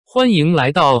欢迎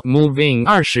来到 Moving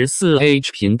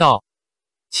 24h 频道，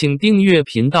请订阅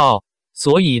频道，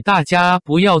所以大家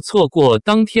不要错过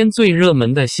当天最热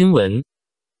门的新闻。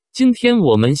今天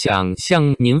我们想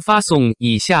向您发送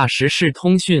以下时事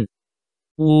通讯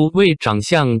：5位长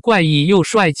相怪异又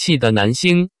帅气的男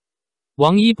星，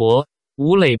王一博、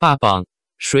吴磊霸榜，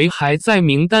谁还在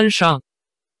名单上？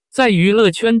在娱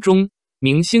乐圈中，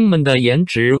明星们的颜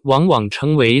值往往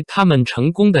成为他们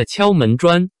成功的敲门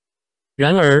砖。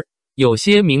然而，有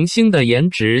些明星的颜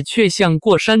值却像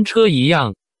过山车一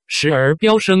样，时而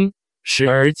飙升，时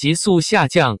而急速下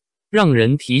降，让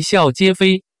人啼笑皆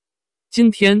非。今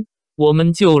天，我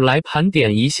们就来盘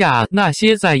点一下那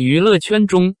些在娱乐圈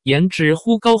中颜值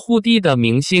忽高忽低的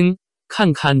明星，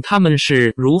看看他们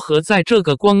是如何在这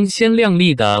个光鲜亮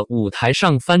丽的舞台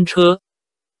上翻车。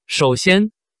首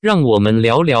先，让我们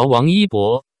聊聊王一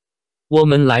博。我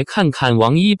们来看看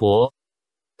王一博。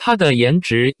他的颜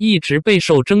值一直备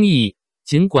受争议，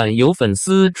尽管有粉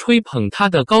丝吹捧他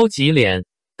的高级脸，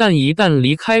但一旦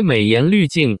离开美颜滤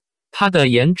镜，他的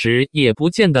颜值也不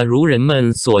见得如人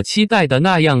们所期待的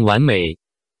那样完美。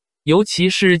尤其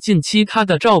是近期他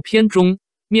的照片中，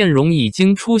面容已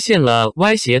经出现了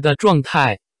歪斜的状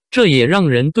态，这也让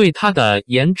人对他的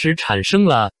颜值产生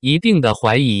了一定的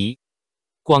怀疑。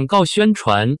广告宣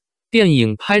传、电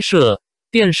影拍摄、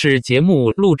电视节目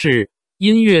录制、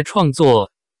音乐创作，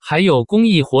还有公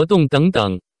益活动等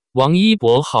等，王一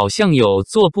博好像有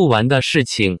做不完的事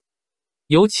情。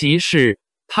尤其是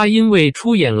他因为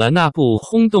出演了那部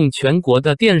轰动全国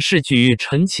的电视剧《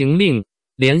陈情令》，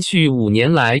连续5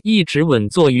年来一直稳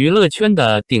坐娱乐圈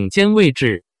的顶尖位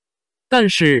置。但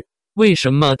是，为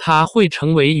什么他会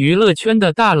成为娱乐圈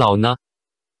的大佬呢？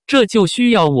这就需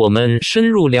要我们深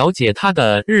入了解他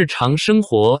的日常生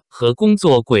活和工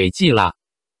作轨迹啦。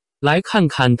来看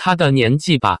看他的年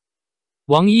纪吧。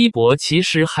王一博其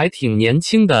实还挺年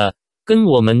轻的，跟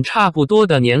我们差不多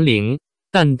的年龄，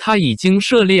但他已经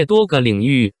涉猎多个领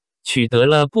域，取得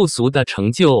了不俗的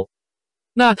成就。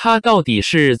那他到底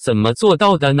是怎么做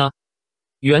到的呢？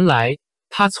原来，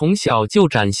他从小就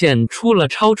展现出了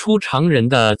超出常人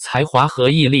的才华和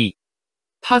毅力。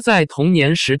他在童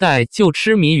年时代就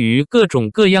痴迷于各种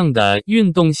各样的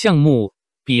运动项目，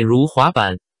比如滑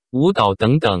板、舞蹈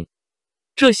等等。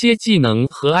这些技能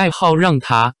和爱好让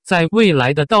他在未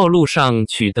来的道路上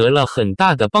取得了很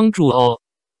大的帮助哦。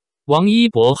王一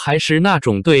博还是那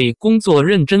种对工作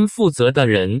认真负责的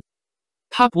人，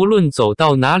他不论走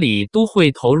到哪里都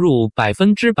会投入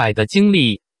100%的精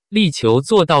力，力求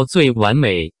做到最完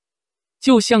美。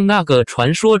就像那个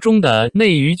传说中的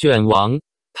内娱卷王，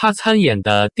他参演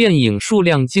的电影数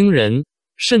量惊人，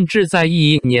甚至在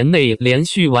1年内连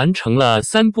续完成了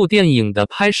3部电影的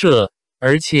拍摄。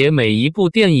而且每一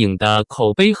部电影的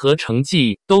口碑和成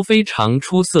绩都非常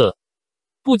出色。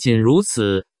不仅如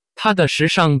此，他的时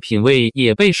尚品味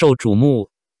也备受瞩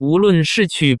目。无论是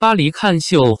去巴黎看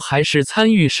秀，还是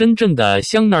参与深圳的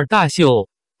香奈儿大秀，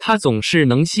他总是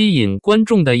能吸引观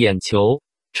众的眼球，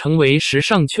成为时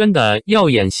尚圈的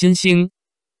耀眼新星。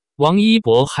王一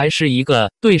博还是一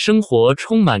个对生活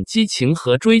充满激情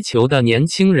和追求的年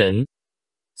轻人。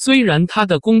虽然他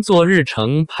的工作日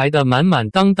程排得满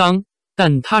满当当，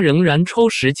但他仍然抽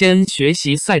时间学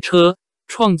习赛车、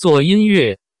创作音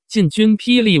乐、进军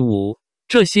霹雳舞，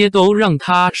这些都让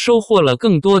他收获了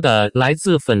更多的来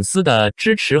自粉丝的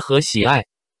支持和喜爱。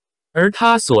而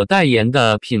他所代言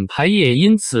的品牌也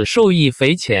因此受益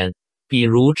匪浅，比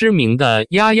如知名的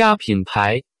鸭鸭品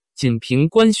牌，仅凭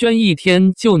官宣1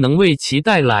天就能为其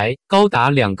带来高达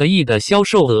2个亿的销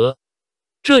售额。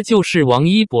这就是王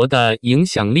一博的影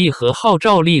响力和号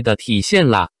召力的体现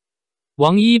啦。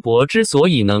王一博之所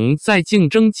以能在竞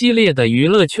争激烈的娱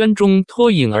乐圈中脱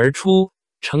颖而出，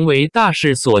成为大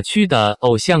势所趋的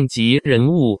偶像级人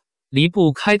物，离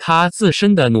不开他自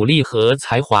身的努力和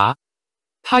才华。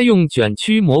他用卷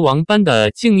曲魔王般的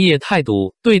敬业态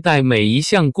度对待每一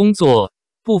项工作，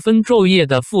不分昼夜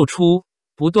的付出，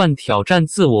不断挑战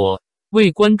自我，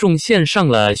为观众献上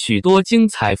了许多精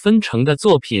彩纷呈的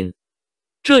作品。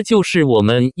这就是我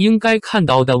们应该看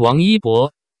到的王一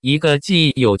博，一个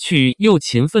既有趣又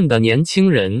勤奋的年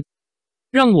轻人。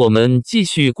让我们继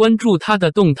续关注他的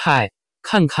动态，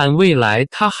看看未来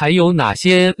他还有哪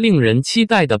些令人期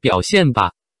待的表现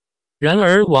吧。然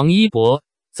而王一博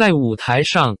在舞台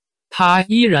上，他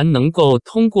依然能够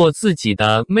通过自己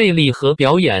的魅力和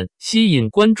表演吸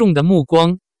引观众的目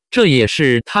光，这也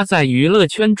是他在娱乐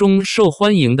圈中受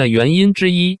欢迎的原因之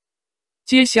一。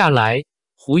接下来，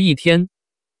胡一天。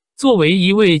作为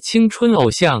一位青春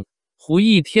偶像，胡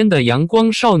一天的阳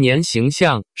光少年形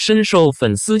象深受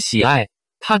粉丝喜爱，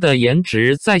她的颜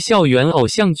值在校园偶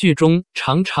像剧中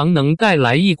常常能带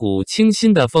来一股清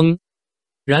新的风。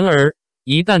然而，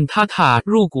一旦她踏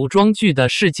入古装剧的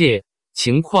世界，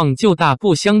情况就大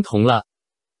不相同了。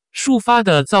束发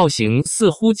的造型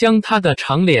似乎将她的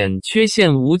长脸缺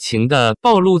陷无情地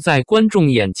暴露在观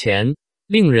众眼前，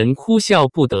令人哭笑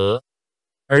不得。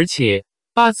而且，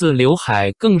八字刘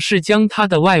海更是将她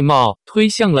的外貌推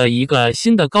向了一个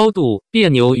新的高度，别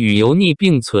扭与油腻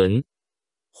并存。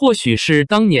或许是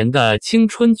当年的青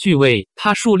春剧为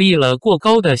她树立了过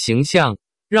高的形象，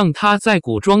让她在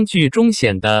古装剧中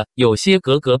显得有些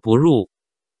格格不入。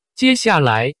接下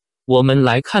来，我们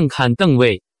来看看邓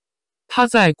卫。她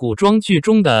在古装剧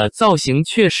中的造型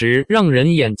确实让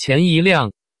人眼前一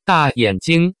亮，大眼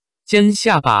睛、尖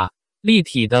下巴、立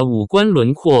体的五官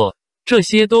轮廓，这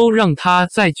些都让她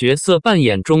在角色扮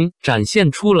演中展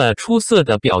现出了出色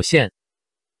的表现。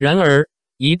然而，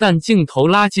一旦镜头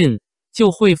拉近，就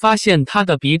会发现她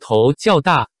的鼻头较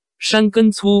大，山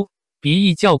根粗，鼻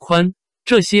翼较宽，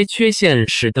这些缺陷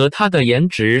使得她的颜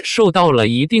值受到了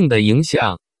一定的影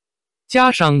响。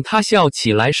加上她笑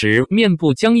起来时面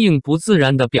部僵硬不自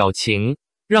然的表情，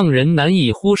让人难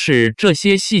以忽视这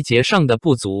些细节上的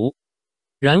不足。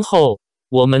然后，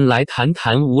我们来谈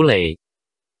谈吴磊。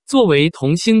作为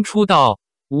童星出道，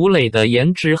吴磊的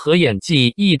颜值和演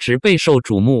技一直备受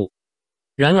瞩目。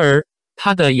然而，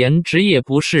他的颜值也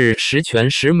不是十全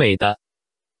十美的，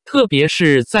特别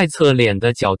是在侧脸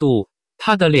的角度，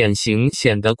他的脸型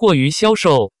显得过于消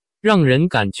瘦，让人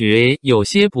感觉有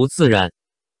些不自然。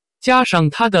加上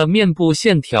他的面部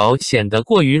线条显得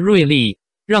过于锐利，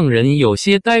让人有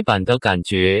些呆板的感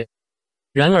觉。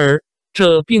然而，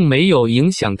这并没有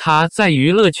影响他在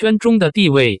娱乐圈中的地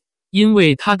位，因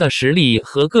为他的实力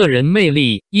和个人魅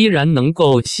力依然能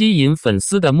够吸引粉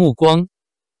丝的目光。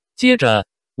接着，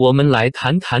我们来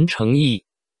谈谈程毅。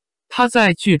他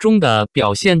在剧中的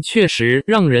表现确实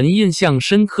让人印象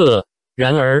深刻，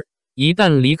然而，一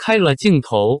旦离开了镜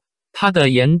头，他的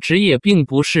颜值也并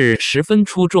不是十分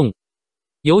出众，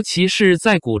尤其是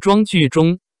在古装剧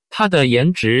中，他的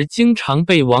颜值经常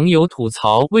被网友吐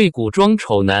槽为古装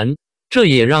丑男，这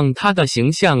也让他的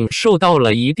形象受到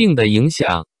了一定的影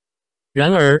响。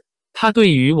然而，他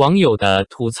对于网友的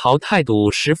吐槽态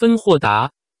度十分豁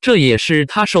达，这也是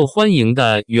他受欢迎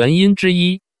的原因之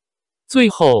一。最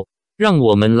后，让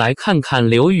我们来看看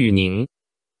刘宇宁。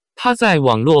他在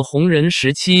网络红人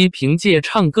时期凭借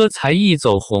唱歌才艺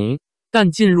走红，但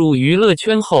进入娱乐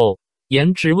圈后，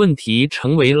颜值问题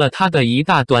成为了他的一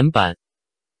大短板。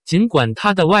尽管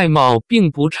他的外貌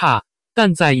并不差，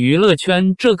但在娱乐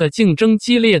圈这个竞争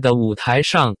激烈的舞台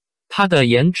上，他的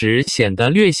颜值显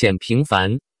得略显平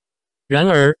凡。然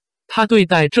而，他对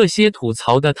待这些吐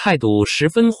槽的态度十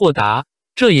分豁达，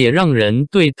这也让人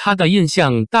对他的印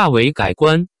象大为改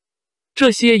观。这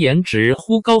些颜值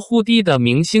忽高忽低的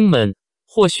明星们，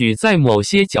或许在某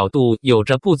些角度有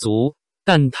着不足，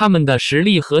但他们的实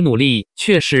力和努力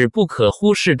却是不可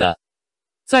忽视的。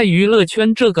在娱乐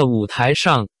圈这个舞台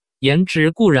上，颜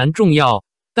值固然重要，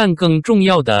但更重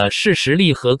要的是实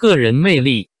力和个人魅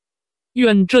力。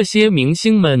愿这些明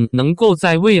星们能够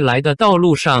在未来的道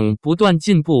路上不断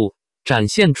进步，展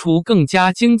现出更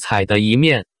加精彩的一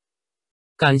面。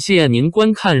感谢您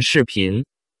观看视频。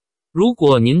如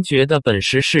果您觉得本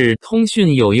时事通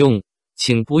讯有用，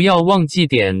请不要忘记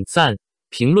点赞、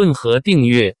评论和订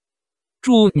阅。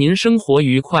祝您生活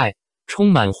愉快，充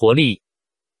满活力。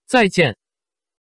再见。